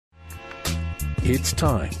It's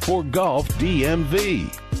time for Golf DMV,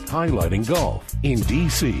 highlighting golf in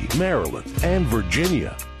D.C., Maryland, and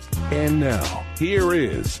Virginia. And now, here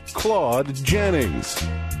is Claude Jennings.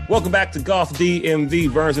 Welcome back to Golf DMV.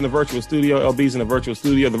 Vern's in the virtual studio, LB's in the virtual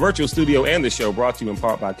studio. The virtual studio and the show brought to you in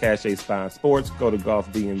part by Cachet Spine Sports. Go to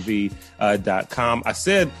golfdmv.com. I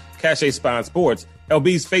said Cachet Spine Sports.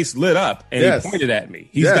 LB's face lit up, and he pointed at me.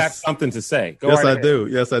 He's got something to say. Go right ahead.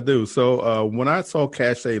 Yes, I do. So when I saw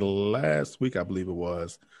Cachet last week, I believe it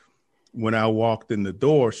was, when I walked in the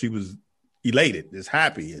door, she was elated, just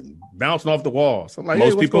happy, and bouncing off the wall. So I'm like,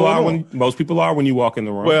 most people are when you walk in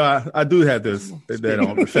the room. Well, I do have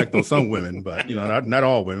that effect on some women, but not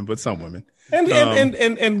all women, but some women,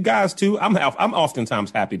 and guys too. I'm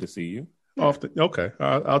oftentimes happy to see you. Often, okay,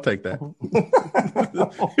 I'll take that.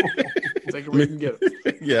 Take it where you can get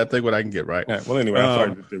it. Yeah, I'll take what I can get. Right. Well, anyway, I'm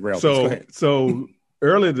sorry to derail. So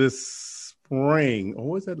earlier this spring,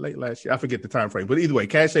 or was that late last year? I forget the time frame, but either way,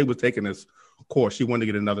 Cachet was taking this course. She wanted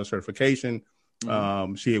to get another certification.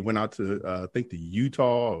 Mm-hmm. She had went out to I think to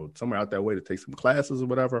Utah or somewhere out that way to take some classes or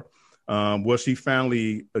whatever. Well, she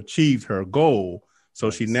finally achieved her goal. So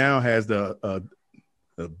she now has the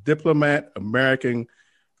Diplomat American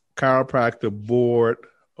Chiropractor Board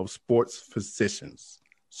of Sports Physicians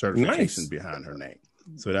certification behind her name.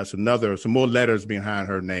 So that's some more letters behind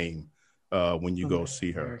her name when you go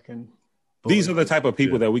see her. These are the type of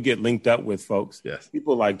people that we get linked up with, folks. Yes.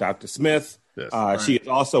 People like Dr. Smith. Yes. She is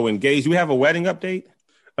also engaged. Do we have a wedding update?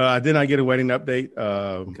 I did not get a wedding update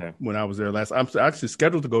when I was there last. I'm actually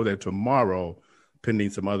scheduled to go there tomorrow, pending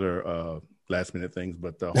some other last minute things.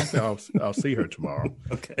 But hopefully I'll see her tomorrow.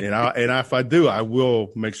 Okay. And if I do, I will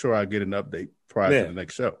make sure I get an update prior to the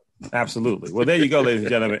next show. Absolutely. Well, there you go, ladies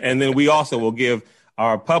and gentlemen. And then we also will give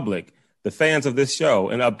our public, the fans of this show,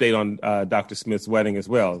 an update on Dr. Smith's wedding as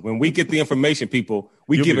well. When we get the information, people,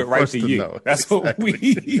 You'll give it right to you. Know. That's what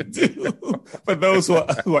we do for those who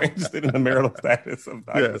are interested in the marital status of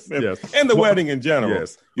Dr. Smith and the wedding in general.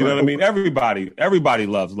 Yes. You know what I mean? Everybody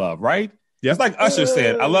loves love, right? Yes. It's like Usher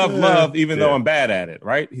said, I love love even though I'm bad at it,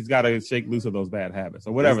 right? He's got to shake loose of those bad habits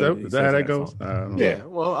or whatever. Is that how that goes? Yeah.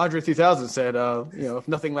 Well, Andre 3000 said, if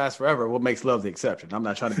nothing lasts forever, what makes love the exception? I'm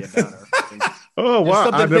not trying to be a downer. Oh, wow.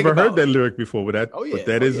 I've never heard that lyric before, but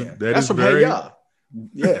that is from very... Hey Ya.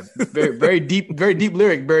 Yeah, very deep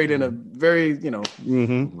lyric buried in a very,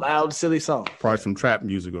 loud, silly song. Probably some trap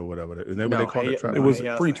music or whatever. Is that what they call it? Trap? It was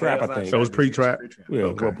pre-trap, I think. So it was pre-trap? Yeah,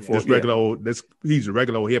 okay. Just regular old, he's a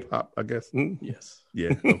regular old hip-hop, I guess? Mm-hmm. Yes.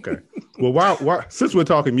 Yeah, okay. Well, since we're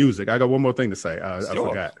talking music, I got one more thing to say. I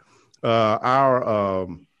forgot.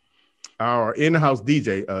 Our in-house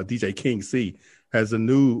DJ, DJ King C, has a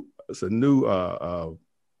new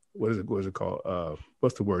what is it called?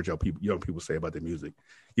 What's the word young people say about their music?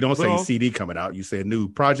 You don't say CD coming out. You say a new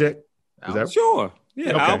project. Is that sure?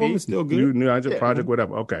 Yeah, okay. Album is still good. New project,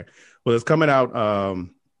 whatever. Okay. Well, it's coming out on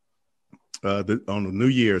the New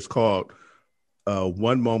Year. It's called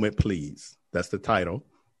 "One Moment, Please." That's the title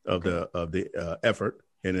of the effort,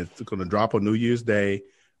 and it's going to drop on New Year's Day.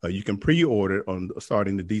 You can pre-order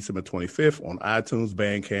starting the December 25th on iTunes,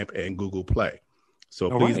 Bandcamp, and Google Play. So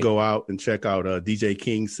please go out and check out DJ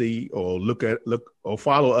King C, or look or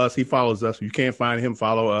follow us. He follows us. If you can't find him,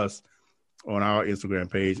 follow us on our Instagram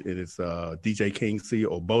page. It is DJ King C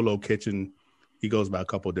or Bolo Kitchen. He goes by a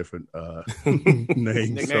couple of different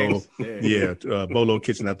names. So Bolo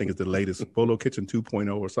Kitchen, I think, is the latest. Bolo Kitchen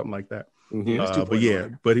 2.0 or something like that.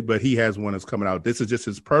 Mm-hmm. But he has one that's coming out. This is just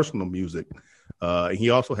his personal music. He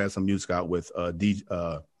also has some music out with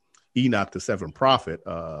Enoch the Seventh Prophet.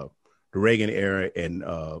 The Reagan era and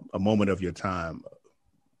A Moment of Your Time.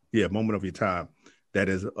 Yeah, Moment of Your Time. That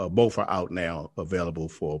is both are out now, available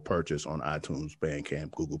for purchase on iTunes,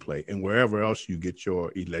 Bandcamp, Google Play, and wherever else you get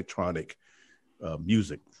your electronic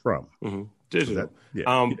music from. Mm-hmm. Digital.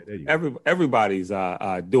 Everybody's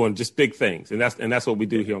doing just big things, and that's what we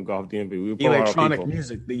do here on Golf DMV. We electronic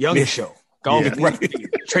music, the young show. Golf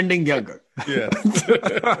trending younger. Yeah.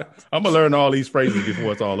 I'm going to learn all these phrases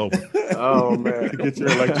before it's all over. Oh, man. To get your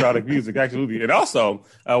electronic music, absolutely. And also,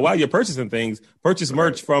 while you're purchasing things, purchase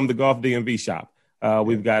merch from the Golf DMV shop.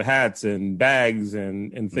 We've got hats and bags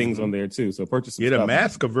and things on there, too. So purchase some stuff. A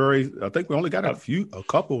mask I think we only got a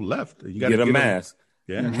couple left. You got to get a mask.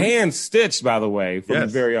 Yeah. Mm-hmm. Hand stitched, by the way, from the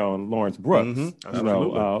very own Lawrence Brooks.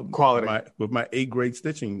 Mm-hmm. Quality. With my 8th grade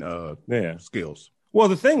stitching skills. Well,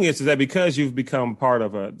 the thing is that because you've become part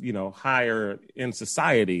of a, higher in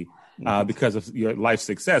society because of your life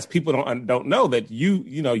success, people don't know that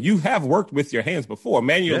you have worked with your hands before.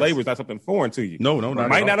 Manual labor is not something foreign to you. No, not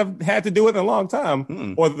might not have had to do it in a long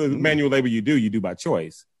time, or the manual labor you do by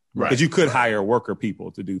choice. Because you could hire worker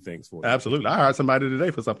people to do things for you. Absolutely. I hired somebody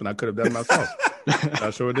today for something I could have done myself. I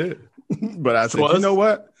sure did. But I said, you know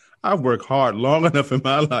what? I've worked hard long enough in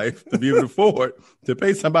my life to be able to afford to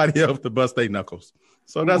pay somebody else to bust their knuckles.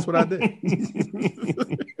 So that's what I did.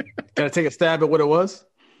 Can I take a stab at what it was?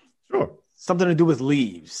 Sure. Something to do with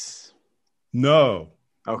leaves. No.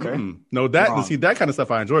 Okay. No, that see that kind of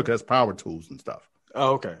stuff I enjoy because that's power tools and stuff.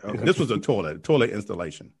 Oh, okay. This was a toilet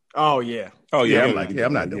installation. Oh yeah.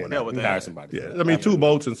 I'm not doing that. With hire somebody. Yeah. I mean, 2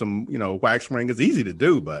 bolts and some, wax ring is easy to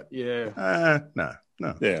do, but no.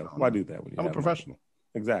 Yeah. Why do that? I'm a professional.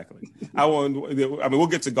 Exactly. We'll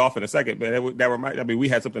get to golf in a second, but we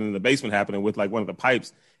had something in the basement happening with like one of the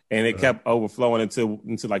pipes, and it kept overflowing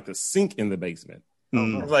into like the sink in the basement.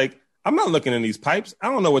 I was like, I'm not looking in these pipes. I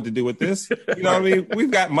don't know what to do with this. You know what I mean?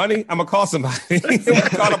 We've got money. I'm gonna call somebody.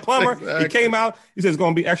 Call a plumber. Exactly. He came out. He said it's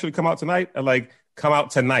gonna be actually come out tonight. Come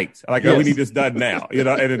out tonight. We need this done now. And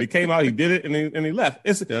then he came out, he did it, and he left.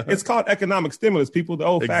 It's called economic stimulus, people, the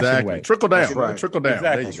old fashioned way. Trickle down. That's right. Trickle down.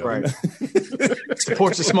 Exactly. There you go. Right.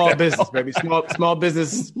 Support your small business, baby. Small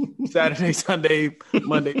business, Saturday, Sunday,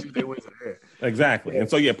 Monday, Tuesday, Wednesday. Yeah. Exactly. And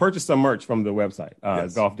so purchase some merch from the website,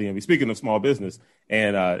 Golf DMV. Speaking of small business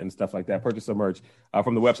and stuff like that, purchase some merch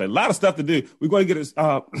from the website. A lot of stuff to do. We're going to get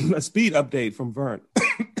a speed update from Vern.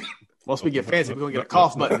 Once we get fancy, we're going to get a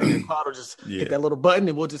cough button. And then Claude will just hit that little button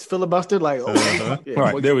and we'll just filibuster like, All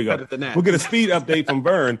right, there we go. We'll get a speed update from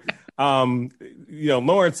Vern.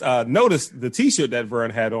 Lawrence noticed the T-shirt that Vern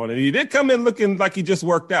had on, and he did come in looking like he just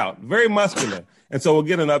worked out. Very muscular. And so we'll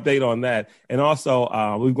get an update on that. And also,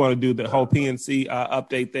 we're going to do the whole PNC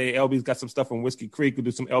update there. LB's got some stuff from Whiskey Creek. We'll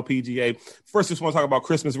do some LPGA. First, just want to talk about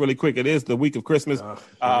Christmas really quick. It is the week of Christmas.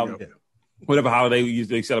 Whatever holiday you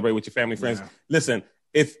usually celebrate with your family, friends. Yeah. Listen,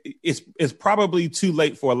 if it's probably too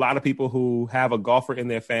late for a lot of people who have a golfer in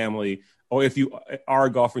their family, or if you are a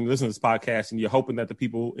golfer and you listen to this podcast and you're hoping that the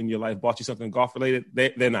people in your life bought you something golf related,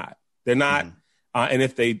 they're not. They're not. And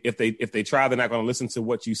if they try, they're not going to listen to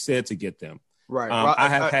what you said to get them. Right. I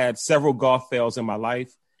have had several golf fails in my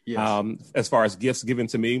life. Yes. As far as gifts given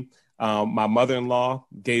to me, my mother-in-law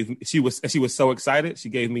she was so excited. She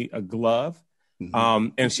gave me a glove.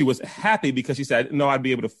 And she was happy because she said, no, I'd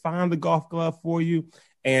be able to find the golf glove for you.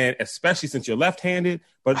 And especially since you're left-handed,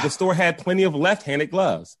 but the store had plenty of left-handed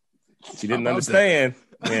gloves. She didn't understand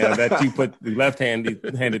that you put the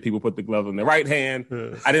left-handed people put the glove in the right hand.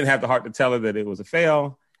 I didn't have the heart to tell her that it was a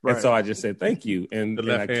fail. Right. And so I just said, thank you. And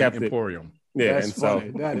I kept Emporium. Yeah, that's and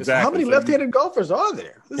funny. So exactly. How many left-handed golfers are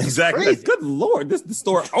there? Exactly. Good Lord, the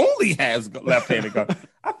store only has left-handed golf.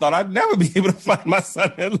 I thought I'd never be able to find my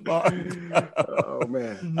son-in-law. Oh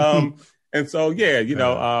man. And so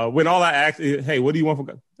when all I asked, hey, what do you want for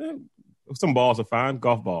golf? Some balls are fine,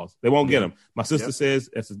 golf balls. They won't get them. My sister says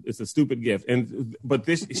it's a stupid gift, but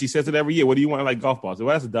she says it every year. What do you want? Like golf balls?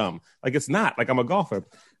 Well, that's dumb. Like it's not. Like I'm a golfer,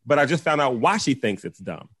 but I just found out why she thinks it's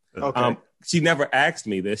dumb. Okay. She never asked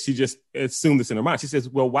me this. She just assumed this in her mind. She says,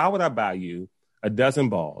 well, why would I buy you a dozen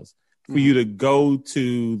balls for you to go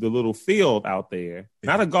to the little field out there,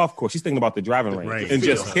 not a golf course? She's thinking about the driving range and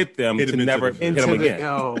just hit them to never hit them again.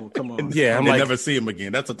 Oh, come on. Yeah, I'm like, never see them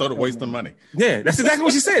again. That's a total waste of money. Yeah, that's exactly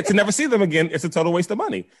what she said. To never see them again, it's a total waste of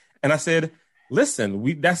money. And I said,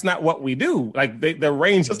 listen, that's not what we do. Like the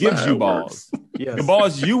range gives you balls. Yes. The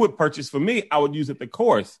balls you would purchase for me, I would use at the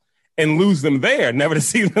course and lose them there, never to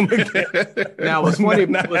see them again. Now, what's funny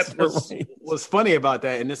about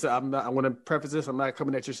that, and this I want to preface this, I'm not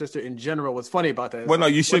coming at your sister in general. What's funny about that? Well, no,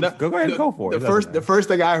 you should go ahead and go for it. The first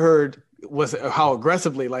thing I heard was how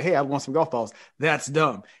aggressively, like, hey, I want some golf balls. That's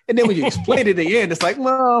dumb. And then when you explain it at the end, it's like,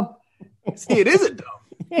 well, see, it isn't dumb.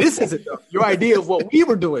 This isn't dumb. Your idea of what we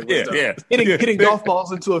were doing was dumb. Hitting golf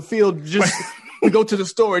balls into a field just to go to the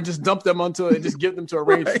store and just dump them onto it and just give them to a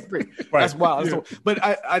range for free. Right. That's wild. Yeah. But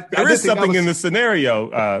there is something in the scennario,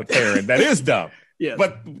 Karen, that is dumb. Yeah.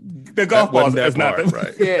 But the golf balls is not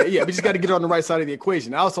right. Yeah. We just got to get on the right side of the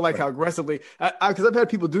equation. I also like how aggressively, because I've had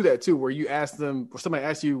people do that too, where you ask them, or somebody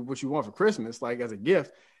asks you what you want for Christmas, like as a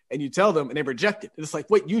gift, and you tell them and they reject it. It's like,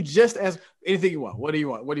 wait, you just asked anything you want. What do you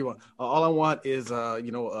want? What do you want? All I want is, a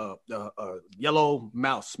yellow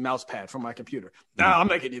mouse pad from my computer. No, I'm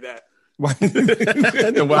not getting you that. Why did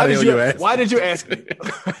you ask me?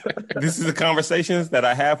 This is the conversations that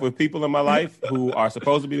I have with people in my life who are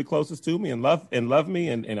supposed to be the closest to me and love me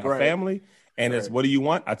and our family. And it's, what do you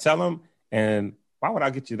want? I tell them, and why would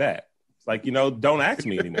I get you that? It's like, don't ask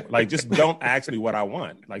me anymore. Like, just don't ask me what I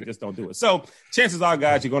want. Like, just don't do it. So chances are,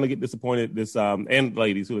 guys, you're going to get disappointed and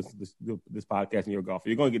ladies who listen to this podcast and you're a golfer,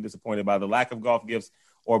 you're going to get disappointed by the lack of golf gifts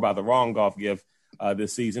or by the wrong golf gift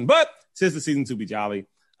this season. But 'tis the season to be jolly.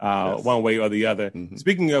 one way or the other. Mm-hmm.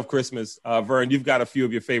 Speaking of Christmas, Vern, you've got a few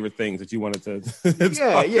of your favorite things that you wanted to.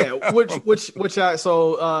 Yeah. Which I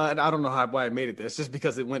and I don't know why I made it this, just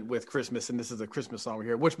because it went with Christmas, and this is a Christmas song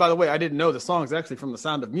here. Which, by the way, I didn't know the song is actually from The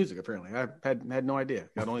Sound of Music. Apparently, I had no idea.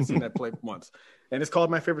 I'd only seen that play once, and it's called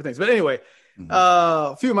My Favorite Things. But anyway,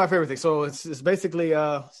 a few of my favorite things. So it's basically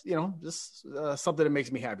just something that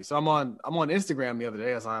makes me happy. So I'm on Instagram the other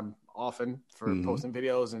day, as I'm often for posting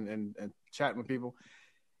videos and chatting with people.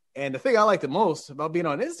 And the thing I like the most about being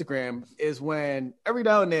on Instagram is when every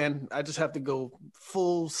now and then I just have to go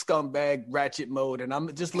full scumbag ratchet mode, and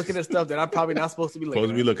I'm just looking at stuff that I'm probably not supposed to be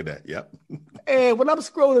looking at. Yep. And when I'm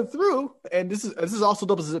scrolling through, and this is also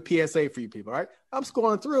dope as a PSA for you people, right? I'm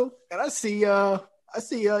scrolling through and I see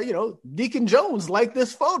Deacon Jones like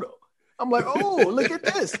this photo. I'm like, oh, look at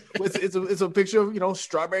this. It's a picture of,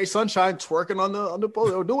 Strawberry Sunshine twerking on the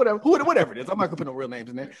pole, or do whatever it is. I'm not gonna put no real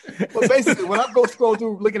names in there. But basically, when I go scroll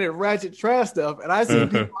through looking at ratchet trash stuff, and I see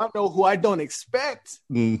people I know who I don't expect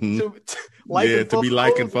to be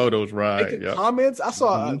liking photos, right? Yep. Comments. I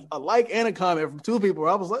saw a like and a comment from two people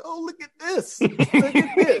where I was like, oh, look at this. Look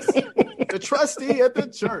at this. The trustee at the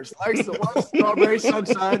church likes to watch Strawberry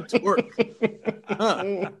Sunshine twerk.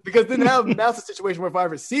 Because then now it's a situation where if I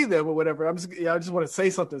ever see them or whatever, I just want to say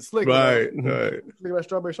something slick. Right. Look about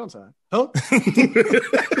Strawberry Sunshine. Huh?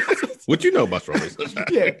 What you know about Strawberry Sunshine?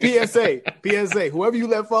 Yeah, PSA. Whoever you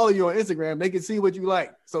let follow you on Instagram, they can see what you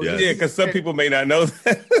like. So because some people may not know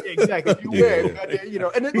that. Exactly. If you wear it,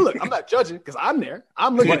 and then look, I'm not judging because I'm there.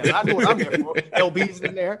 I'm looking at it. I know what I'm there for. LB's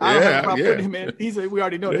in there. I don't have a problem putting him in. We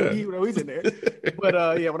already know that he's in there. But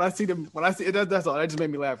when I see that's all. That just made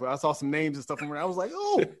me laugh. I saw some names and stuff, and I was like,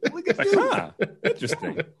 oh, look at you.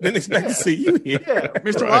 Interesting. Didn't expect to see you here. Yeah,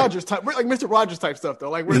 Mr. Rogers type. We're like Mr. Rogers type stuff though.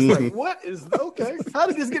 Like we're just like, what is okay? How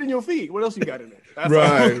did this get in your feed? What else you got in there? That's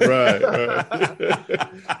right.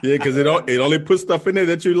 Yeah, because it only puts stuff in there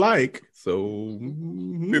that you like. So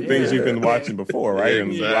the things you've been watching before, right?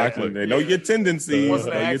 Exactly. And they know your tendencies,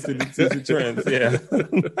 your trends. Yeah.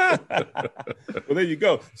 Well, there you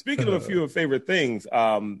go. Speaking of a few of favorite things,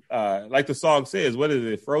 like the song says, what is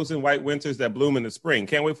it? Frozen white winters that bloom in the spring.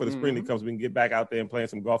 Can't wait for the spring to come so we can get back out there and playing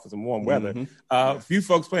some golf in some warm weather. A few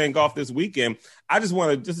folks playing golf this weekend. I just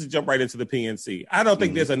want to jump right into the PNC. I don't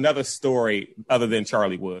think there's another story other than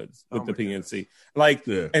Charlie Woods with the PNC.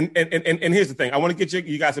 And here's the thing. I want to get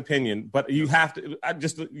you guys' opinion, but you have to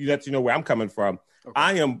just let you know where I'm coming from.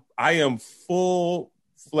 Okay. I am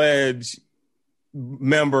full-fledged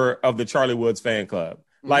member of the Charlie Woods fan club.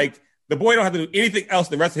 Like the boy don't have to do anything else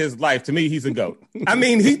the rest of his life. To me, he's a GOAT. I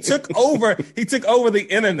mean, he took over the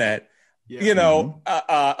internet,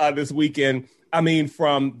 this weekend. I mean,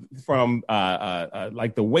 from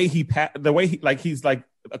like the way he's like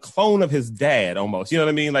a clone of his dad almost, you know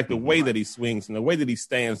what I mean? Like the way that he swings and the way that he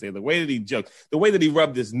stands there, the way that he jokes, the way that he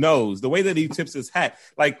rubbed his nose, the way that he tips his hat.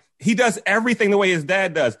 Like he does everything the way his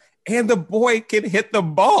dad does. And the boy can hit the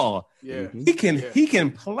ball. Yeah. He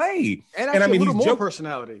can play. And I mean, he's more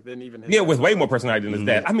personality than even his dad. With way more personality than his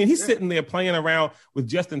dad. I mean, he's sitting there playing around with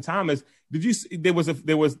Justin Thomas. Did you see there was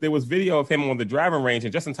video of him on the driving range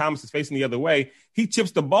and Justin Thomas is facing the other way. He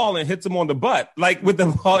chips the ball and hits him on the butt, like with the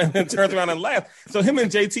ball, and then turns around and laughs. So him and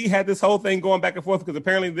JT had this whole thing going back and forth because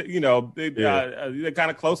apparently, they're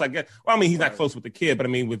kind of close, I guess. Well, I mean, he's not close with the kid, but I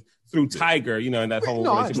mean, through Tiger, and that whole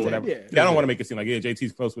relationship or whatever. I don't want to make it seem like,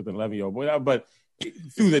 JT's close with an 11-year-old boy, but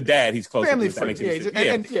through the dad, he's close. Family with friend,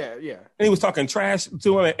 And he was talking trash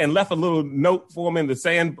to him and left a little note for him in the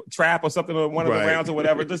sand trap or something on one of the rounds or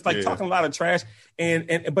whatever, just like talking a lot of trash.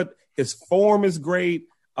 But his form is great.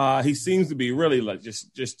 He seems to be really like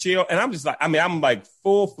just chill. And I'm just like, I'm like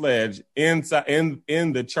full-fledged inside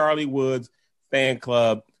in the Charlie Woods fan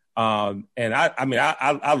club. And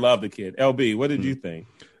I love the kid. LB, what did you think?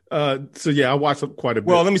 I watched quite a bit.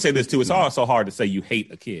 Well, let me say this too. It's also hard to say you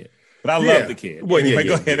hate a kid. But I love the kid. Well, anyway,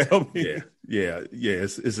 go ahead. Help me. Yeah.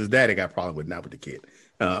 It's his daddy got a problem with, not with the kid.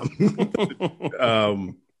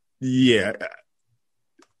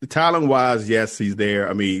 Talent wise, yes, he's there.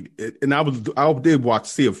 I mean, and I did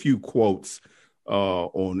see a few quotes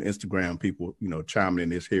on Instagram, people, chiming in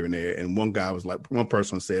this here and there. And one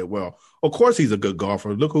person said, well, of course he's a good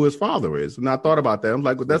golfer. Look who his father is. And I thought about that. I'm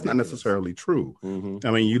like, well, that's not necessarily true. I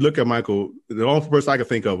mean, you look at Michael, the only person I could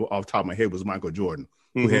think of off the top of my head was Michael Jordan,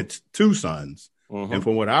 who had two sons. And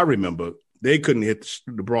from what I remember, they couldn't hit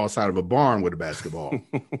the broadside of a barn with a basketball.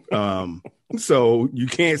 So you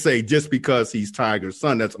can't say just because he's Tiger's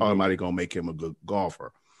son, that's automatically going to make him a good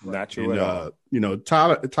golfer. Not true at all.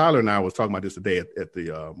 Tyler and I was talking about this today at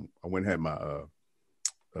the I went and had my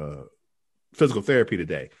physical therapy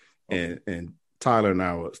today, and Tyler and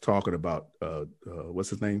I was talking about what's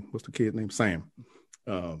his name? What's the kid's name? Sam.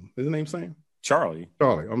 Is his name Sam? Charlie.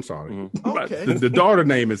 I'm sorry. Mm-hmm. Okay. The daughter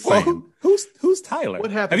name is Sam. Who's Tyler?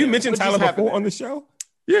 What happened? Have you mentioned Tyler before on the show?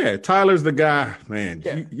 Yeah, Tyler's the guy, man.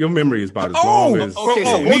 Yeah. Your memory is about as long as. Okay,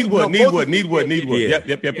 so Needwood.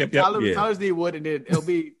 Yep. Tyler's Needwood, and then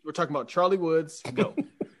LB. We're talking about Charlie Woods. Go.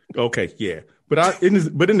 Okay, yeah, but in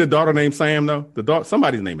the daughter named Sam though,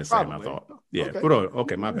 somebody's name is Probably. Sam. I thought. Yeah, Okay. but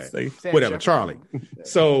okay, my bad. Sam Whatever, Shepard. Charlie.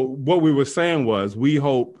 So what we were saying was, we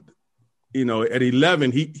hope, at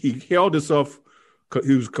 11, he held himself.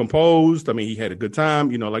 He was composed. I mean, he had a good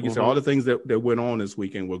time. Like you said, all the things that went on this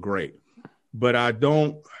weekend were great. But I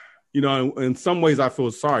don't, in some ways I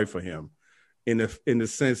feel sorry for him in the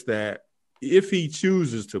sense that if he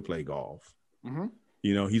chooses to play golf,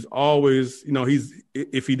 he's always,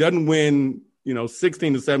 if he doesn't win,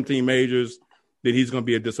 16 to 17 majors, then he's going to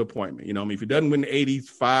be a disappointment. If he doesn't win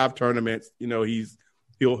 85 tournaments,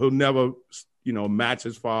 he'll never, match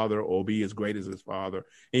his father or be as great as his father.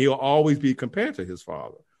 And he'll always be compared to his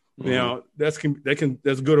father. Now that's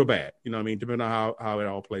good or bad, depending on how it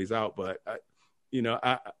all plays out. But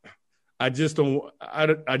I just don't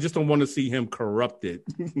want to see him corrupted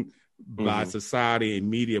by society and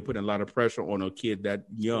media putting a lot of pressure on a kid that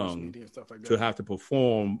young to have to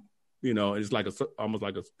perform. It's like almost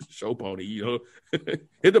like a show pony.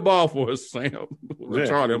 Hit the ball for us, Sam.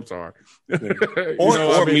 Charlie, I'm sorry.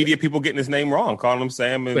 Or media people getting his name wrong, calling him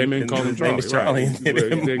Sam and calling him Charlie.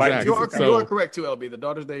 Exactly. You are correct too, LB. The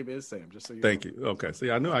daughter's name is Sam. Just so you Thank know. you. Okay. See,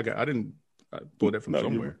 I know I didn't pull that from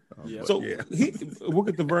somewhere. So we'll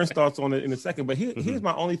get the Vern's thoughts on it in a second. But here's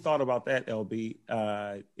my only thought about that,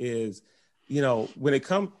 LB, is when it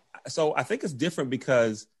comes. So I think it's different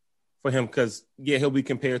because. For him, because he'll be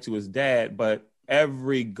compared to his dad, but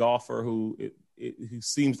every golfer who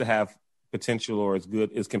seems to have potential or is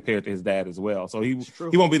good is compared to his dad as well. So he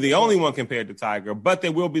won't be the only one compared to Tiger, but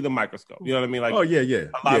there will be the microscope. You know what I mean? Like, a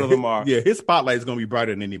lot of them are. Yeah, his spotlight is going to be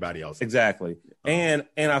brighter than anybody else. Exactly. And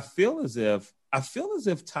I feel as if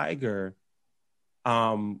Tiger,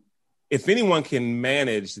 if anyone can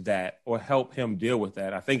manage that or help him deal with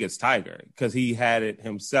that, I think it's Tiger, because he had it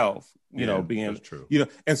himself. Being that's true.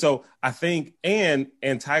 And so I think and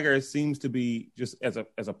Tiger seems to be just as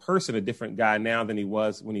a person a different guy now than he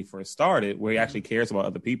was when he first started, where he actually cares about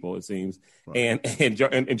other people, it seems, right. and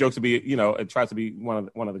jokes to be and tries to be one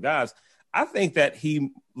of the guys. I think that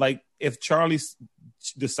if Charlie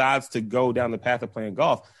decides to go down the path of playing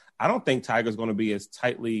golf, I don't think Tiger's going to be as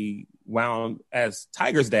tightly wound as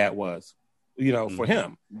Tiger's dad was, for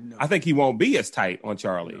him. No. I think he won't be as tight on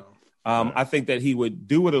Charlie. No. I think that he would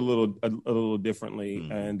do it a little differently,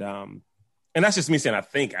 and that's just me saying I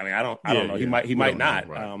think. I mean, I don't know. He might not.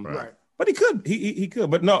 Right. But he could. He could.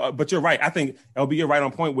 But no. But you're right. I think LB, you're right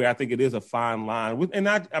on point where I think it is a fine line.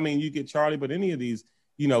 You get Charlie, but any of these,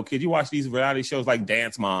 kids, you watch these reality shows like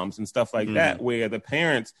Dance Moms and stuff like that, where the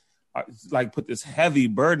parents are, put this heavy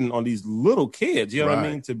burden on these little kids. You know what I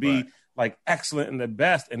mean? To be excellent and the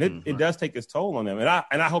best, and it does take its toll on them. And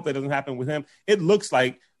I hope that doesn't happen with him. It looks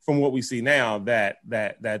like, from what we see now, that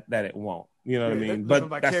it won't. You know what I mean? But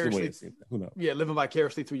that's the way it seems. Who knows? Yeah, living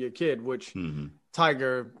vicariously through your kid, which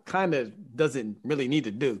Tiger kind of doesn't really need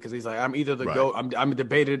to do, because he's like, I'm either the GOAT, I'm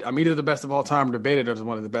debated, I'm either the best of all time or debated as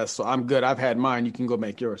one of the best. So I'm good. I've had mine. You can go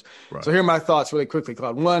make yours. Right. So here are my thoughts really quickly,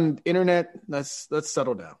 Claude. One, internet, let's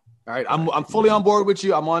settle down. All right, I'm fully on board with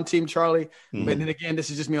you. I'm on Team Charlie. But then again,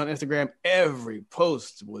 this is just me on Instagram. Every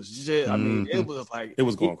post was just, it was like... It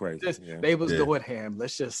was going crazy. They was going ham.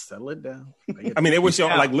 Let's just settle it down. They were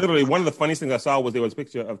showing, literally, one of the funniest things I saw was there was a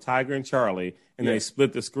picture of Tiger and Charlie, and they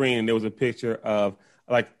split the screen, and there was a picture of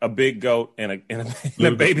a big goat and a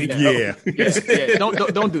baby goat. Yeah. Don't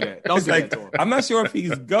do that. Don't do that to him. I'm not sure if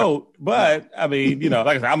he's goat, but like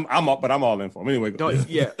I said, I'm all in for him anyway.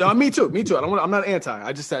 Me too. I'm not anti.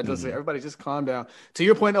 I just said, listen, everybody just calm down. To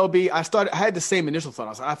your point, LB, I had the same initial thought. I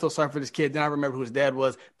was like, I feel sorry for this kid. Then I remember who his dad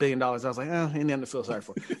was, $1 billion. I was like, ain't nothing to feel sorry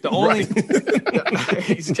for. The only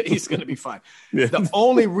he's gonna be fine. Yeah. The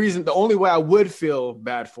only way I would feel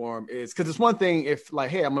bad for him is because it's one thing if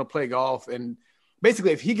hey, I'm gonna play golf, and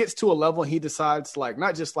basically, if he gets to a level and he decides,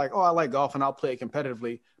 not just I like golf and I'll play it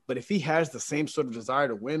competitively, but if he has the same sort of desire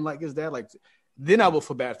to win like his dad, then I will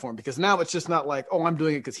feel bad for him, because now it's just not I'm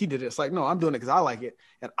doing it because he did it. It's no, I'm doing it because I like it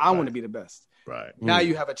and I want to be the best. Right. Now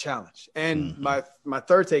you have a challenge. And my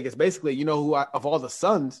third take is basically, who of all the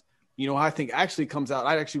sons, I think actually comes out,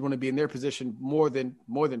 I actually want to be in their position more than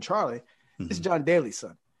Charlie. It's John Daly's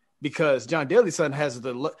son, because John Daly's son has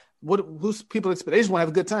who's people expect. They just want to have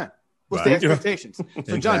a good time. What's the expectations?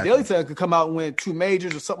 So John Daly's-son could come out and win 2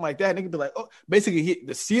 majors or something like that. And they could be like, oh, basically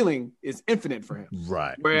the ceiling is infinite for him.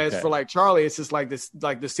 Right. Whereas for like Charlie, it's just like this,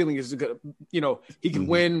 like the ceiling is good. You know, he can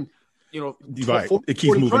win, you know, it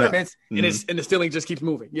keeps moving tournaments, and the ceiling just keeps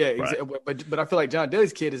moving. Yeah. Right. Exactly. But I feel like John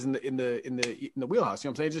Daly's kid is in the wheelhouse. You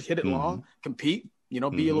know what I'm saying? Just hit it long, compete. You know,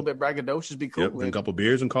 be a little bit braggadocious, be cool. Drink a couple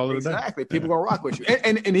beers and call it a day. Exactly. People gonna rock with you.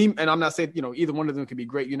 And I'm not saying, you know, either one of them could be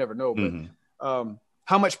great. You never know. But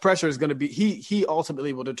how much pressure is going to be? He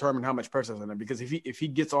ultimately will determine how much pressure is on him, because if he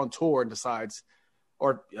gets on tour and decides,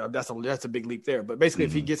 or that's a big leap there. But basically,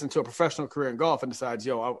 if he gets into a professional career in golf and decides,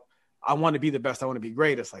 I want to be the best, I want to be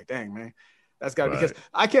great. It's like, dang, man, that's got to because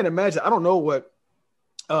I can't imagine. I don't know what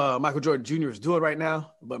Michael Jordan Jr. is doing right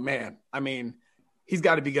now, but man, I mean. He's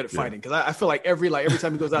got to be good at fighting, because I feel like every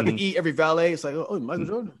time he goes out to eat, every valet, it's like, oh, Michael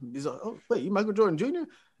Jordan. He's like, oh, wait, you Michael Jordan Jr.?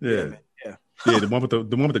 Yeah, man. Yeah, the one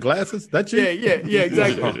with the glasses. That's you. Yeah,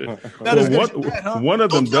 exactly. One of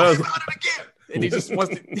them does, and he just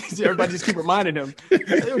wants to. Everybody just keep reminding him.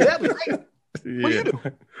 That was great.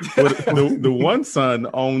 What do you do? The one son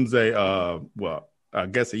owns well, I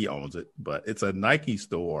guess he owns it, but it's a Nike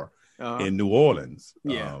store in New Orleans.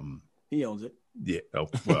 Yeah, he owns it. Yeah. Oh,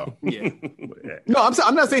 well. Yeah. No,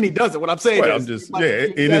 I'm not saying he doesn't. What I'm saying is, I'm just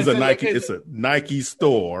it is a Nike. It's a Nike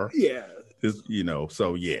store. Yeah. It's, you know.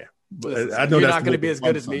 So yeah. Listen, I know you're not going to be as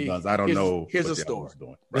good as me. I don't know. Here's a store.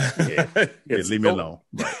 Right. Yeah. Leave me alone.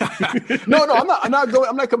 Right. No, I'm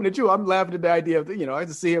not coming at you. I'm laughing at the idea of I have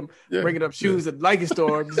to see him bringing up shoes at Nike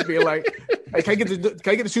store, just being like, "Hey, can I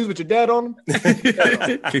get the shoes with your dad on them?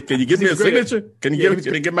 Can you give me a signature? Can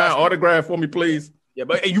you get my autograph for me, please?" Yeah,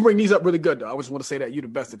 but you bring these up really good, though. I just want to say that you're the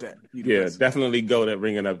best at that. Best. Definitely go at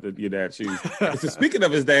bringing up your dad's shoes. So speaking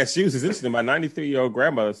of his dad's shoes, it's interesting. My 93-year-old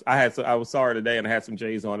grandma, I saw her today and I had some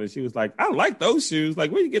J's on, and she was like, "I like those shoes. Like,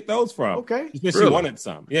 where you get those from?" Okay, she wanted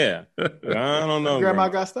some. Yeah, I don't know. Grandma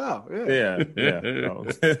got style. Yeah.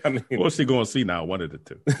 I mean, what's she going to see now? One of the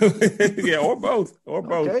two. Yeah, or both.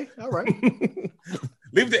 Okay, all right.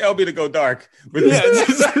 Leave the LB to go dark.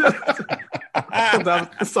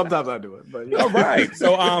 Sometimes I do it, but yeah. All right.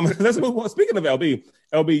 So let's move on. Speaking of LB,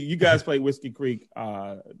 you guys played Whiskey Creek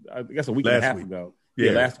I guess a week and a half ago.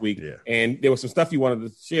 Yeah, last week. Yeah. And there was some stuff you wanted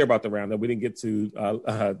to share about the round that we didn't get to.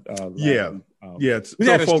 We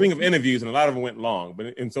had a string of interviews and a lot of them went long,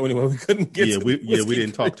 and so anyway, we couldn't get. We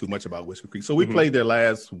didn't talk too much about Whiskey Creek. So we played there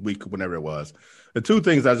last week, whenever it was. The two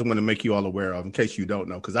things I just want to make you all aware of, in case you don't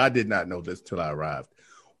know, because I did not know this till I arrived.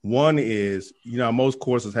 One is, most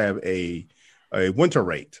courses have a winter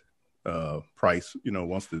rate price,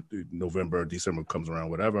 once the November, December comes around,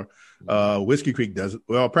 whatever. Whiskey Creek does.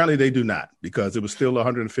 Well, apparently they do not, because it was still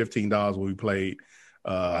 $115 when we played.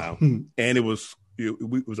 Wow. And it was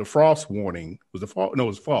a frost warning. It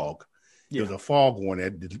was fog. Yeah. It was a fog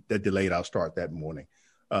warning that delayed our start that morning.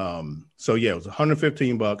 So yeah, it was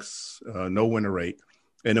 $115, no winter rate.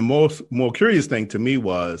 And the more curious thing to me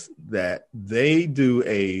was that they do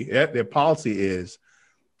their policy is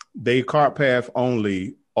they cart path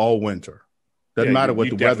only all winter. Doesn't matter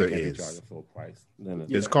what the weather is.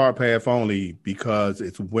 It's cart path only because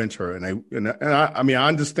it's winter, and I mean I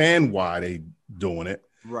understand why they doing it,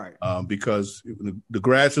 right? Because the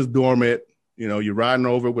grass is dormant. You're riding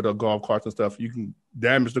over it with a golf cart and stuff. You can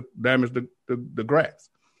damage the grass.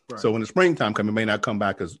 Right. So when the springtime comes, it may not come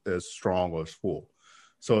back as strong or as full.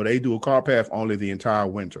 So they do a car path only the entire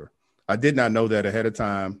winter. I did not know that ahead of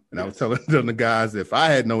time. And I was telling the guys, if I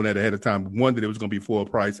had known that ahead of time, one, that it was going to be full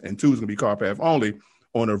price, and two, it was going to be car path only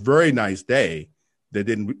on a very nice day that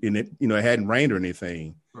it hadn't rained or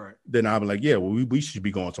anything. Right. Then I'd be like, yeah, well, we should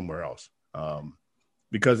be going somewhere else.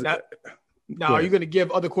 Because now are you going to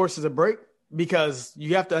give other courses a break? Because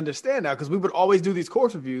you have to understand now, because we would always do these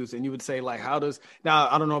course reviews and you would say, like, I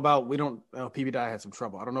don't know about, PB Dye had some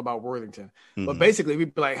trouble. I don't know about Worthington, but basically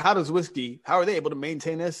we'd be like, how are they able to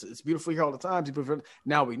maintain this? It's beautiful here all the time.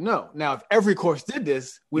 Now we know. Now, if every course did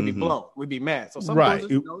this, we'd be blown. We'd be mad. So some right.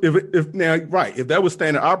 Courses, if that was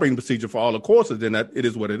standard operating procedure for all the courses, then it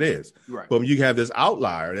is what it is. Right. But when you have this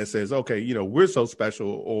outlier that says, okay, we're so special,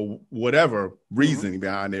 or whatever reasoning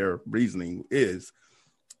behind their reasoning is,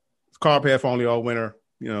 car path only all winter,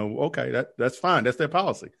 okay, that's fine. That's their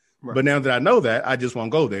policy. Right. But now that I know that, I just won't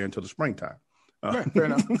go there until the springtime. Right, fair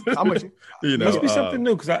enough. I'm with you. Must be something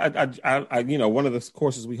new, because I one of the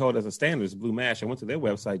courses we hold as a standard is Blue Mash. I went to their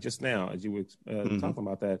website just now as you were talking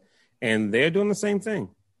about that, and they're doing the same thing.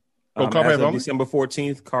 Car path only? December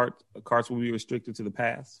 14th, carts will be restricted to the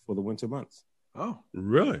pass for the winter months. Oh,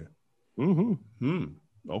 really? Mm-hmm.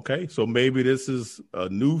 Okay, so maybe this is a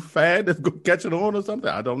new fad that's catching on or something.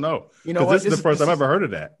 I don't know. You know what? This is the first I've ever heard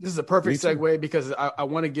of that. This is a perfect segue because I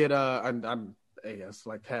want to get hey, it's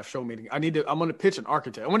like half show meeting. I'm going to pitch an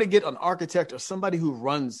architect. I want to get an architect or somebody who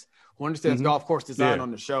understands golf course design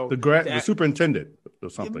on the show. The superintendent or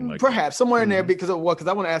something like perhaps somewhere in there because I want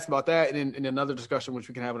to ask about that in another discussion, which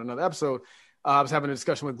we can have in another episode. I was having a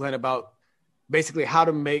discussion with Glenn about basically how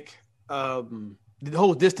to make the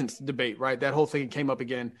whole distance debate, right? That whole thing came up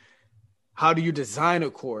again. How do you design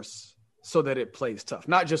a course so that it plays tough?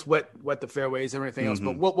 Not just wet the fairways and everything else,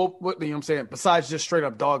 but what you know what I'm saying? Besides just straight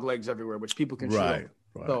up dog legs everywhere, which people can shoot. Right.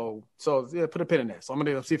 So yeah, put a pin in that. So I'm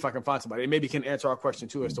going to see if I can find somebody. And maybe can answer our question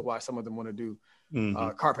too as to why some of them want to do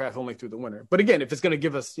cart path only through the winter. But again, if it's going to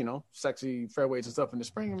give us, sexy fairways and stuff in the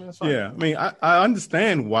spring, I mean, that's fine. Yeah, I mean, I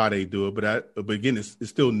understand why they do it, but again, it's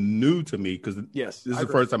still new to me because this is the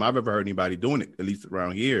first time I've ever heard anybody doing it, at least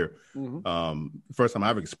around here. First time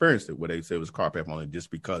I've experienced it where they say it was cart path only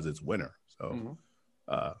just because it's winter. So,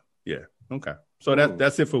 yeah, okay. So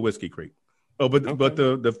that's it for Whiskey Creek. Oh, but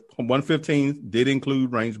the 115 did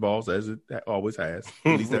include range balls, as it always has.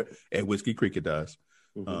 At least at Whiskey Creek it does.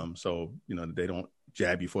 So they don't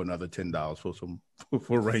jab you for another $10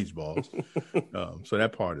 for range balls. So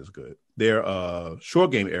that part is good. Their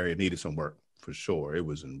short game area needed some work for sure. It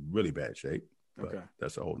was in really bad shape. But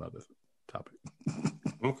that's a whole nother topic.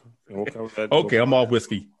 Okay, I'm off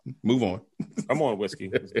whiskey. Move on. I'm on whiskey.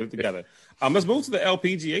 Let's get it together. Let's move to the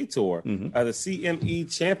LPGA Tour, the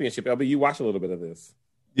CME Championship. LB, you watched a little bit of this.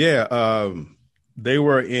 Yeah, they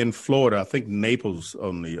were in Florida. I think Naples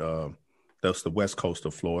on that's the west coast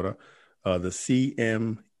of Florida. The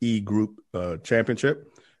CME Group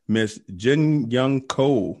Championship. Miss Jin Young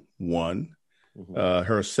Ko won.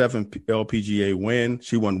 Her seventh LPGA win.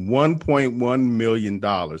 She won $1.1 million.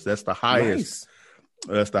 That's the highest. Nice.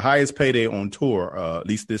 That's the highest payday on tour, at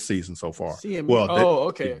least this season so far. CME.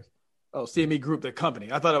 Okay. CME Group, the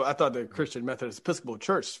company. I thought the Christian Methodist Episcopal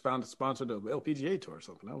Church sponsored the LPGA Tour or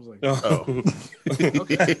something. I was like,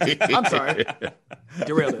 okay. I'm sorry.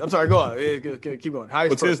 Derailed it. I'm sorry. Go on. Keep going.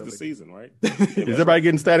 But tis the season, right? Is everybody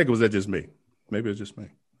getting static, or was that just me? Maybe it's just me.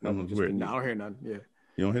 No, I don't hear none. Yeah.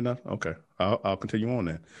 You don't hear nothing? Okay. I'll continue on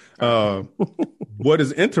then. What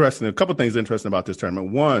is interesting, a couple things interesting about this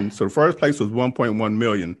tournament. One, so the first place was 1.1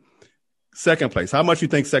 million. Second place, how much you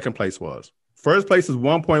think second place was? First place is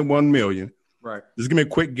 1.1 million. Right. Just give me a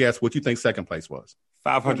quick guess what you think second place was.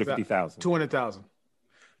 550,000. 200,000.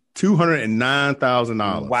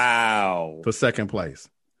 $209,000. Wow. For second place.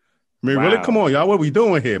 I mean, really? Come on, y'all. What are we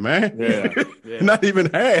doing here, man? Yeah. Not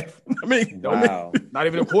even half. Wow. Not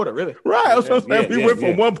even a quarter, really. Right. We went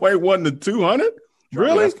from 1.1 to 200.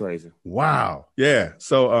 Really? That's crazy. Wow. Yeah.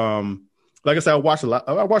 So, like I said, I watched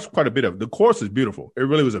quite a bit of it. The course is beautiful. It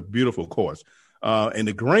really was a beautiful course. And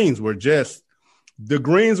the greens were as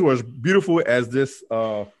beautiful as this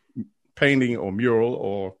painting or mural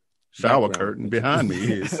or shower curtain behind me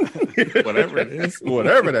is. Whatever it is.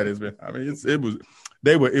 Whatever that is. I mean,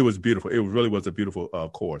 it was beautiful. It really was a beautiful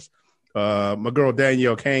course. My girl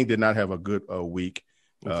Danielle Kang did not have a good week.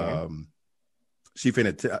 Okay. She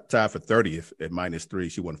finished tied for 30th at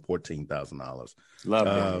 -3. She won $14,000. Love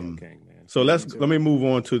Danielle Kang, man. So let me move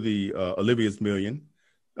on to the Olivia's Million.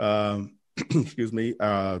 Excuse me.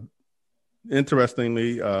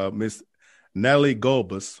 Interestingly, Miss Natalie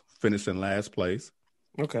Golbus finished in last place.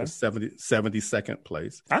 Okay. 72nd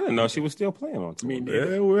place. I didn't know she was still playing on tour.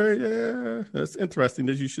 Yeah, that's interesting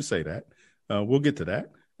that you should say that. We'll get to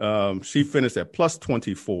that. She finished at plus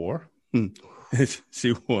 24.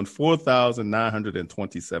 She won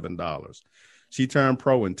 $4,927. She turned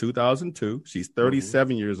pro in 2002. She's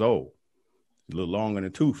 37 years old. A little long in the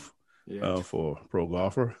tooth for a pro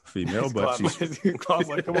golfer, female, but she's like,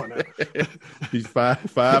 come on now. She's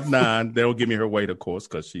 5'9". They don't give me her weight, of course,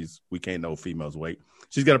 because we can't know females' weight.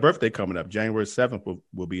 She's got a birthday coming up. January 7th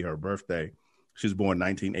will be her birthday. She was born in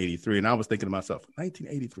 1983. And I was thinking to myself,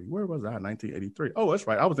 1983, where was I in 1983? Oh, that's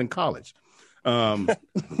right. I was in college.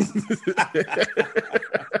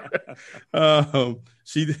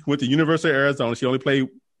 She went to University of Arizona. She only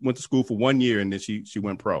went to school for 1 year, and then she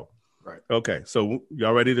went pro. Right. Okay. So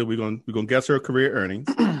y'all ready we're gonna guess her career earnings.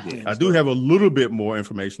 I do have a little bit more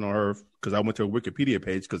information on her because I went to her Wikipedia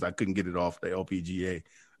page because I couldn't get it off the LPGA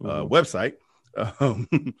website.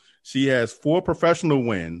 She has 4 professional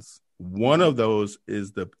wins. One of those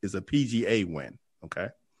is a PGA win. Okay.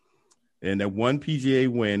 And that one PGA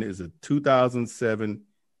win is a 2007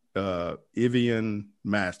 Evian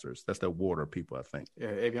Masters. That's the water people, I think. Yeah,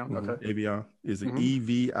 Evian. Okay. Evian. Is it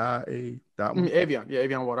EVIA? That one? Evian. Yeah,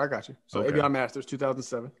 Evian water. I got you. So okay. Evian Masters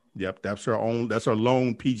 2007. Yep, that's her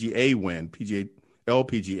lone PGA win. PGA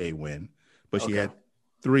LPGA win, but she had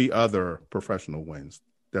 3 other professional wins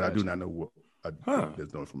that I do not know what.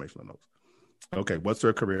 There's no information on those. Okay, what's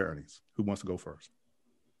her career earnings? Who wants to go first?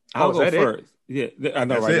 I'll go first. Yeah, I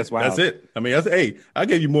know, right? That's wild. That's it. I mean, I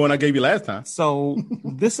gave you more than I gave you last time. So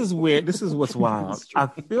this is weird. This is what's wild. I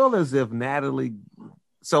feel as if Natalie.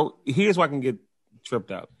 So here's why I can get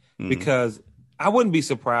tripped up because I wouldn't be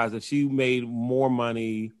surprised if she made more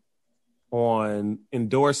money on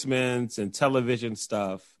endorsements and television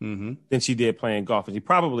stuff than she did playing golf, and she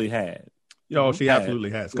probably had. Yo, she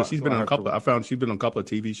absolutely has because she's been on a couple. I found she's been on a couple of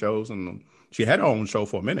TV shows, and she had her own show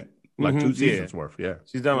for a minute, like 2 seasons worth. Yeah,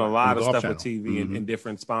 she's done a lot of stuff with TV and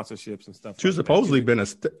different sponsorships and stuff. She's supposedly been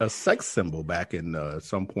a sex symbol back in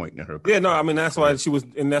some point in her career. Yeah, no, I mean that's why she was,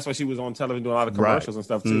 and that's why she was on television doing a lot of commercials and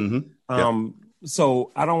stuff too.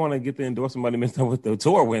 So I don't want to get the endorsement money mixed up with the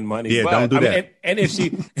tour win money. Yeah, don't do that. And if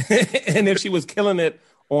she if she was killing it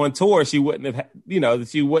on tour, she wouldn't have,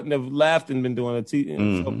 she wouldn't have left and been doing a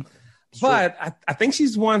TV. So, but I think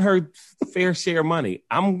she's won her fair share of money.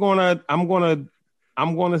 I'm gonna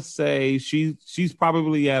say she's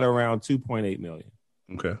probably at around 2.8 million.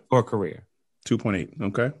 Okay, for a career. 2.8.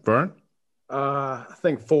 Okay, Vern. I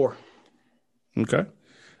think 4. Okay,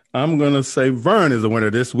 I'm gonna say Vern is the winner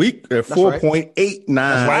this week at 4.89.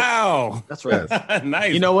 Wow, that's right.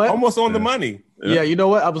 Nice. You know what? Almost on the money. Yeah, you know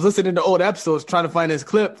what? I was listening to old episodes trying to find this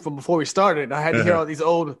clip from before we started. I had to hear all these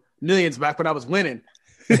old millions back when I was winning.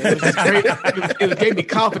 It was just great. It gave me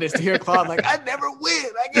confidence to hear Claude like, I never win.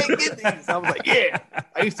 I can't get these. I was like, yeah,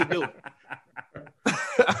 I used to do it.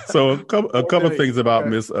 So a couple of things about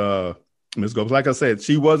Miss Golf. Like I said,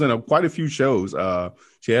 she was in quite a few shows.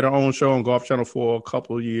 She had her own show on Golf Channel for a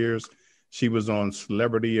couple of years. She was on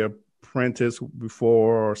Celebrity Apprentice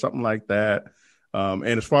before or something like that. And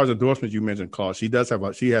as far as endorsements, you mentioned Claude. She has a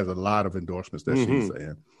lot of endorsements that she's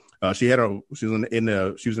in. She was in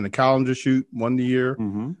the calendar shoot one year.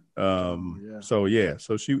 So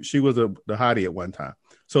she was the hottie at one time.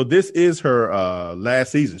 So this is her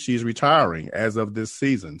last season. She's retiring as of this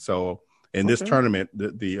season. So in this tournament,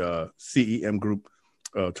 the CEM Group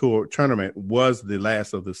Tour tournament was the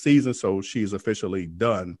last of the season. So she's officially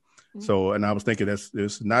done. So, and I was thinking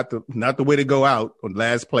that's not the way to go out on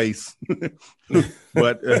last place,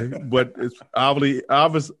 but it's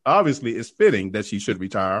obviously it's fitting that she should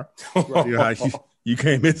retire. You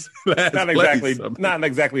came in last not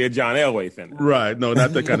exactly a John Elway thing, right? No,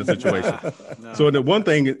 not that kind of situation. No. So the one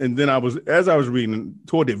thing, and then as I was reading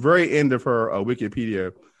toward the very end of her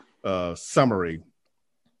Wikipedia summary,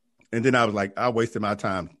 and then I was like, I wasted my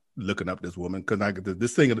time looking up this woman because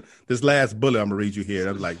this last bullet I'm gonna read you here.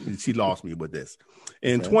 I was like, she lost me with this.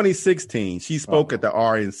 In 2016, she spoke at the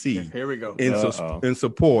RNC. Here we go. In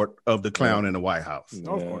support of the clown in the White House. Of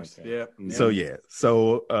course. Yeah.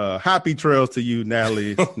 So happy trails to you,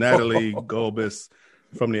 Natalie Golbis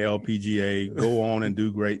from the LPGA. Go on and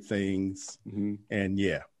do great things. And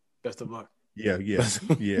best of luck. Yeah.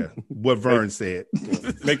 What Vern said.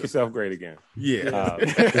 Make yourself great again. Yeah.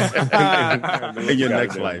 In your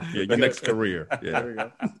next life. Yeah, your next career. Yeah. There we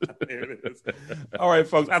go. There it is. All right,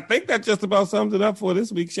 folks. I think that just about sums it up for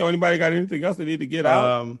this week's show. Anybody got anything else they need to get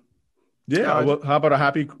out? How about a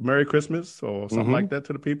happy Merry Christmas or something like that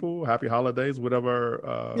to the people? Happy holidays,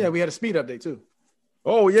 whatever. We had a speed update too.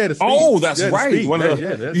 Oh yeah, the speed. Oh, that's right.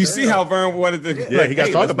 You see how Vern wanted to? Yeah, he got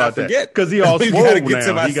to talk about that because he all swole now.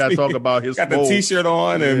 He got to talk about his. Got the T-shirt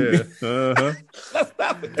on and. Let's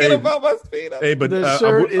not forget about my speed. Hey, but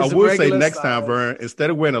I would say next time, Vern, instead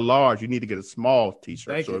of wearing a large, you need to get a small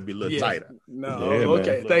T-shirt so it'd be a little tighter. No,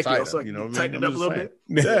 okay, thank you. So tighten it up a little bit.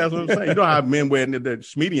 Yeah, that's what I'm saying. You know how men wear the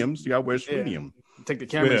mediums? You got to wear medium. Take the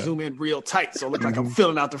camera and zoom in real tight, so it looks like I'm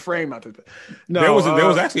filling out the frame. No, there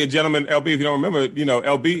was actually a gentleman, LB, if you don't remember,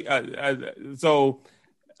 LB. So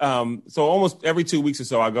almost every 2 weeks or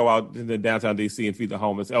so, I go out to the downtown DC and feed the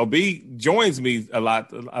homeless. LB joins me a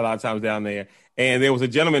lot of times down there, and there was a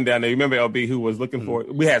gentleman down there. You remember LB who was looking for?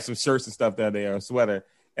 We had some shirts and stuff down there, a sweater,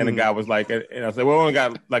 and the guy was like, and I said, "Well, we only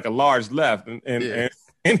got like a large left," and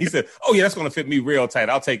he said, "Oh yeah, that's going to fit me real tight.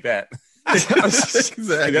 I'll take that."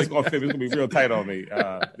 Exactly. That's gonna fit. It's gonna be real tight on me.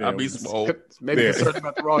 I'll be small. Maybe concerned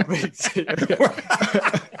about the wrong things.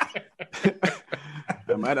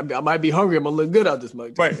 I might be hungry. I'm gonna look good out this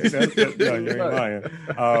mug. Right. No, you ain't lying.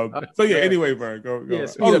 Anyway, Vern, go.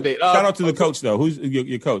 Update. Shout out to the coach though. Who's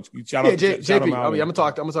your coach? Shout out to JP. I'm gonna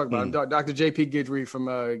talk about him. Dr. JP Guidry from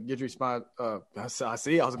Guidry Spot. I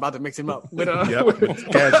see. I was about to mix him up.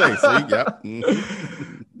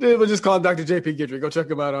 We'll just call him Dr. JP Guidry. Go check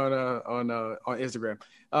him out on Instagram.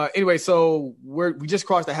 Anyway, so we just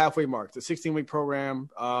crossed the halfway mark. The 16-week program.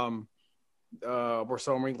 or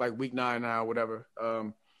so, like week 9 now, whatever.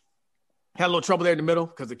 Had a little trouble there in the middle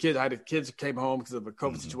because the kids came home because of a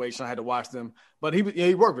COVID situation. I had to watch them, but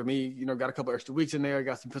he worked with me. Got a couple extra weeks in there.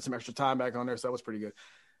 Put some extra time back on there, so that was pretty good.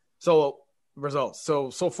 So results.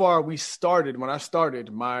 So far we started. When I started,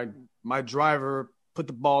 my driver put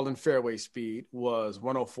the ball in fairway speed was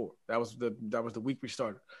 104. That was the week we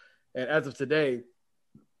started, and as of today,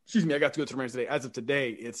 I got to go to the range today. As of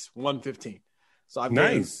today, it's 115. So I've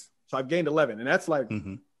gained 11, and that's like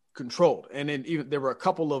controlled. And then even there were a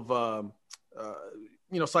couple of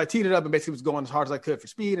so I teed it up and basically was going as hard as I could for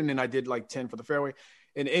speed. And then I did like 10 for the fairway.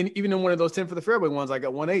 And even in one of those 10 for the fairway ones, I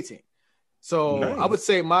got 118. So nice. I would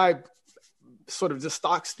say my sort of just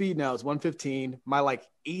stock speed now is 115. My like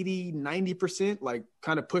 80, 90%, like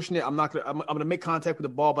kind of pushing it. I'm going to make contact with the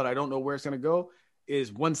ball, but I don't know where it's going to go,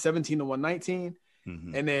 is 117 to 119.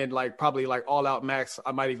 And then like probably like all out max,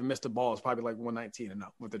 I might even miss the ball. It's probably like 119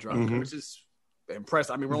 enough with the driver, which is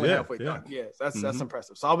impressed. I mean, we're only halfway done. Yeah, that's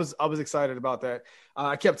impressive. So I was excited about that.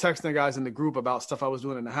 I kept texting the guys in the group about stuff I was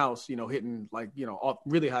doing in the house, hitting like, all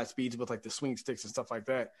really high speeds with like the swing sticks and stuff like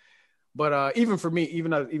that. But even for me,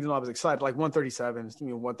 even though I was excited, like 137,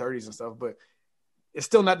 130s and stuff, but it's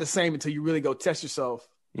still not the same until you really go test yourself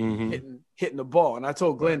hitting the ball. And I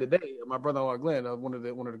told Glenn today, my brother-in-law Glenn, one of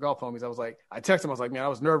the golf homies, I texted him, I was like, man, I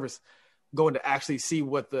was nervous going to actually see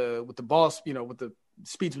what the balls, what the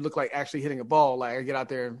speeds would look like actually hitting a ball. Like I get out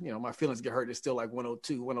there and, my feelings get hurt. It's still like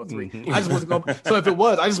 102, 103. I just wasn't going so if it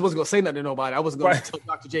was, I just wasn't going to say nothing to nobody. I wasn't going to tell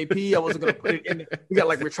Dr. JP. I wasn't going to put it in there. We got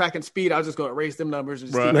like we're tracking speed. I was just going to erase them numbers.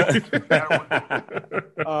 And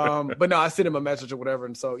but no, I sent him a message or whatever.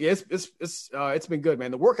 And so, yeah, it's been good, man.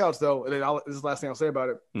 The workouts though, and then this is the last thing I'll say about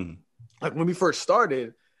it. Like when we first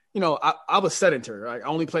started, I was sedentary. Right? I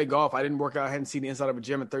only played golf. I didn't work out. I hadn't seen the inside of a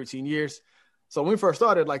gym in 13 years. So when we first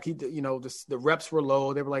started, like the reps were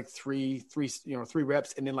low. They were like three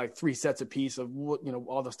reps and then like 3 sets apiece of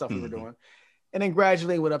all the stuff we were doing. And then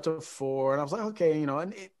gradually went up to 4. And I was like, okay,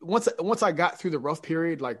 and once I got through the rough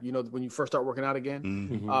period, like, when you first start working out again,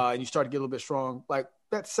 and you start to get a little bit strong, like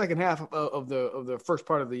that second half of the first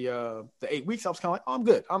part of the 8 weeks, I was kind of like, oh, I'm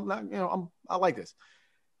good. I'm not, I like this.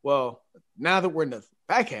 Well, now that we're in the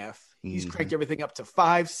back half, he's cranked everything up to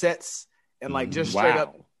 5 sets and like just straight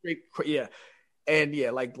up. Yeah. And yeah,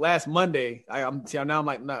 like last Monday, I'm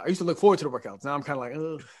like, nah, I used to look forward to the workouts. Now I'm kind of like,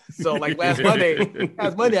 ugh. So like last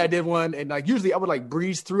Monday I did one, and like usually I would like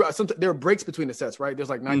breeze through. Sometimes there are breaks between the sets, right? There's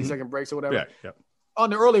like 90-second breaks or whatever. Yeah. On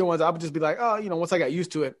the earlier ones, I would just be like, oh, once I got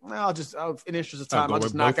used to it, I'll in interest of time, I'll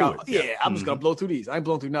just knock out. Yeah, I'm just gonna blow through these. I ain't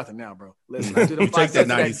blowing through nothing now, bro. Listen, you take that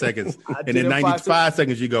 90 seconds, and then 95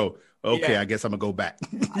 seconds you go, okay, I guess I'm gonna go back.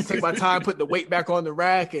 I take my time putting the weight back on the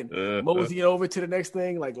rack and moseying over to the next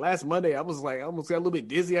thing. Like last Monday, I was like, I almost got a little bit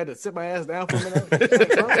dizzy. I had to sit my ass down for a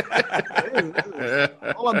minute.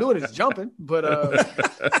 All I'm doing is jumping, but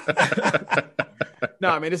no,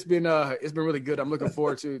 I mean it's been really good. I'm looking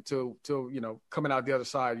forward to coming out the other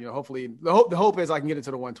side. Hopefully the hope is I can get into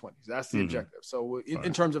the 120s. That's the objective. So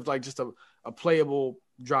in terms of like just a playable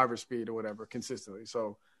driver speed or whatever consistently.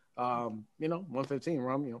 So 115,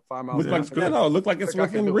 Rum, 5 miles. Look like it's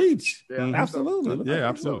within reach. Yeah, absolutely. Yeah,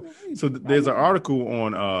 absolutely. So there's an article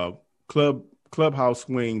on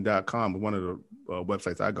clubhouseswing.com, one of the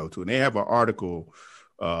websites I go to, and they have an article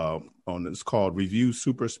on it's called Review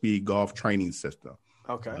Super Speed Golf Training System.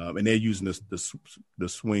 Okay. And they're using the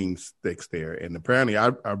swing sticks there. And apparently I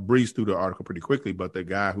breezed through the article pretty quickly, but the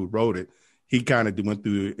guy who wrote it, he kind of went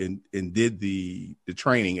through and did the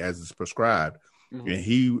training as it's prescribed.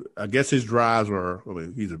 And I guess his drives were,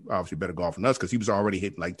 he's obviously better golfer than us because he was already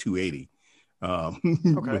hitting like 280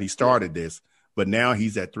 when he started this, but now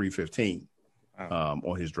he's at 315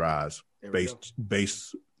 on his drives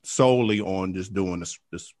based solely on just doing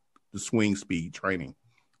the swing speed training.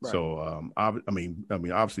 Right. So, I mean,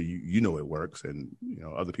 obviously it works, and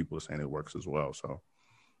other people are saying it works as well. So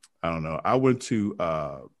I don't know. I went to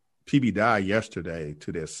PB Dye yesterday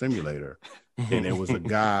to their simulator, and there was a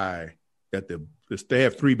guy they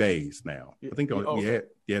have 3 bays now. I think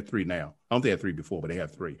they had 3 now. I don't think they had 3 before, but they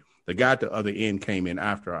have 3. The guy at the other end came in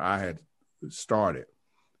after I had started.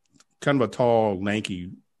 Kind of a tall,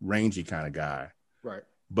 lanky, rangy kind of guy. Right.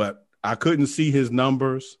 But I couldn't see his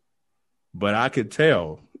numbers, but I could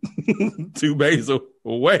tell 2 bays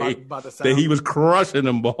away that he was crushing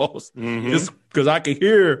them balls. Just because I could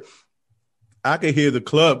hear the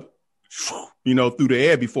club through the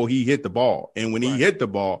air before he hit the ball. And when he hit the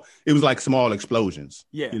ball, it was like small explosions.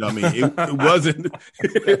 Yeah. You know what I mean? It wasn't.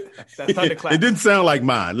 It didn't sound like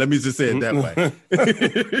mine. Let me just say it that way.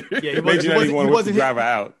 He wasn't driver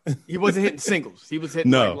out. He wasn't hitting singles. He was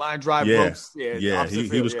hitting like line drive ropes. Yeah.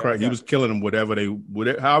 He was he was killing them.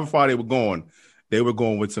 However far they were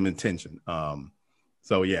going with some intention.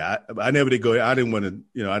 So yeah, I never did go. I didn't want to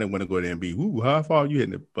go there and be, ooh, how far are you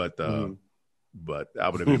hitting it? But I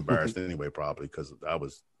would have been embarrassed anyway, probably, because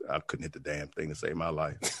I couldn't hit the damn thing to save my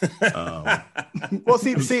life. Well,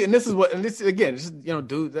 see, and this again,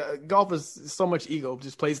 dude, golf is so much ego.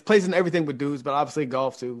 Just plays in everything with dudes, but obviously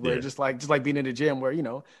golf too. Where just like being in the gym, where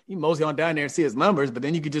you mosey on down there and see his numbers, but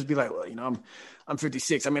then you could just be like, well, I'm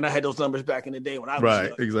 56. I mean, I had those numbers back in the day when I was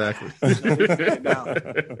right, exactly. It's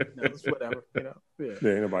whatever, Yeah,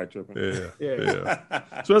 ain't nobody tripping.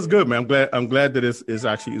 Yeah. So that's good, man. I'm glad that it's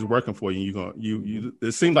actually working for you.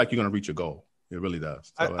 It seems like you're gonna reach your goal. It really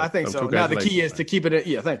does. So, I think so. Now the key is to keep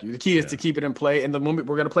it. Thank you. The key is to keep it in play. And the moment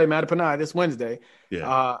we're going to play Mattapanai this Wednesday,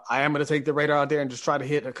 I am going to take the radar out there and just try to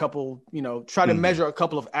hit a couple. Try to measure a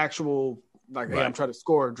couple of actual hey, I'm trying to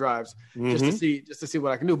score drives just to see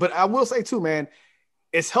what I can do. But I will say too, man,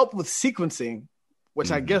 it's helped with sequencing,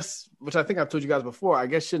 which I think I've told you guys before. I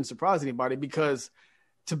guess shouldn't surprise anybody, because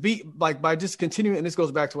to be by just continuing, and this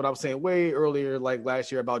goes back to what I was saying way earlier, like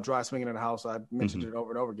last year about dry swinging in the house. I mentioned it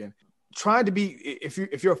over and over again. Trying to be,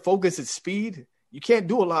 if your focus is speed, you can't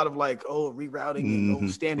do a lot of rerouting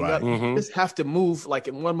and standing up. You just have to move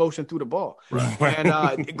in one motion through the ball. Right.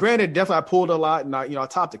 And granted, definitely I pulled a lot and I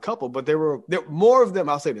topped a couple, but there were more of them.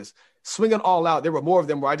 I'll say this: swinging all out. There were more of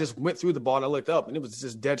them where I just went through the ball and I looked up and it was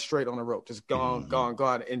just dead straight on the rope, just gone.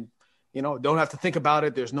 And don't have to think about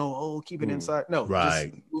it. There's no, keep it inside. No.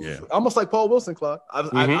 Right. Almost like Paul Wilson, Claude.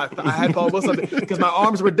 I had Paul Wilson because my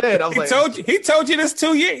arms were dead. I was he told you this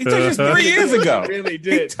 2 years. He told you this 3 years ago. He really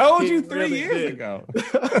did. He told you 3 years ago.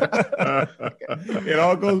 It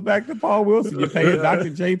all goes back to Paul Wilson. You're paying Dr.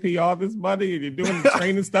 JP all this money and you're doing the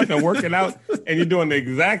training stuff and working out and you're doing the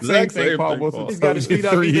exact same thing Paul Wilson. He's got his feet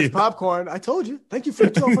up, he gets popcorn. I told you. Thank you for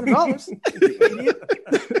the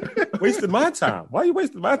 $1,200. Wasted my time. Why are you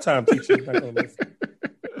wasting my time teaching?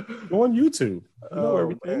 Go on YouTube. You know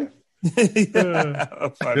everything.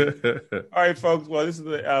 All right, folks. Well, this is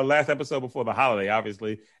the last episode before the holiday,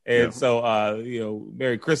 obviously. And so,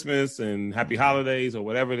 Merry Christmas and Happy Holidays or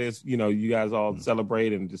whatever it is, you guys all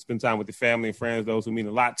celebrate and just spend time with your family and friends, those who mean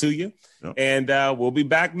a lot to you. Yep. And we'll be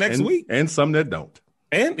back next week. And some that don't.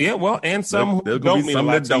 And some who don't mean a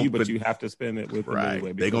lot to you, but you have to spend it with them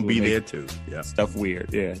anyway. They're going to be there too. Yeah. Stuff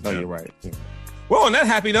weird. Yeah. No, you're right. Yeah. Well, on that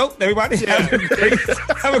happy note, everybody have a great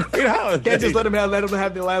holiday. Can't just let them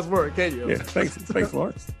have the last word, can you? Yeah, thanks,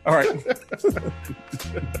 Lawrence. All right.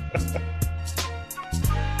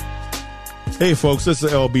 Hey folks, this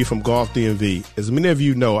is LB from Golf DMV. As many of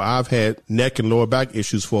you know, I've had neck and lower back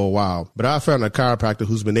issues for a while, but I found a chiropractor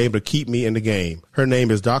who's been able to keep me in the game. Her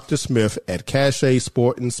name is Dr. Smith at Cachet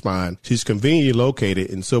Sport and Spine. She's conveniently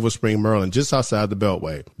located in Silver Spring, Maryland, just outside the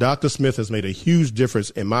Beltway. Dr. Smith has made a huge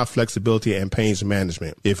difference in my flexibility and pain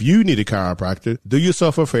management. If you need a chiropractor, do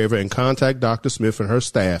yourself a favor and contact Dr. Smith and her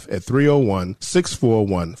staff at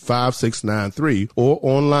 301-641-5693 or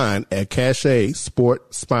online at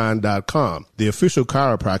cachetsportspine.com. The official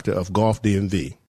chiropractor of Golf DMV.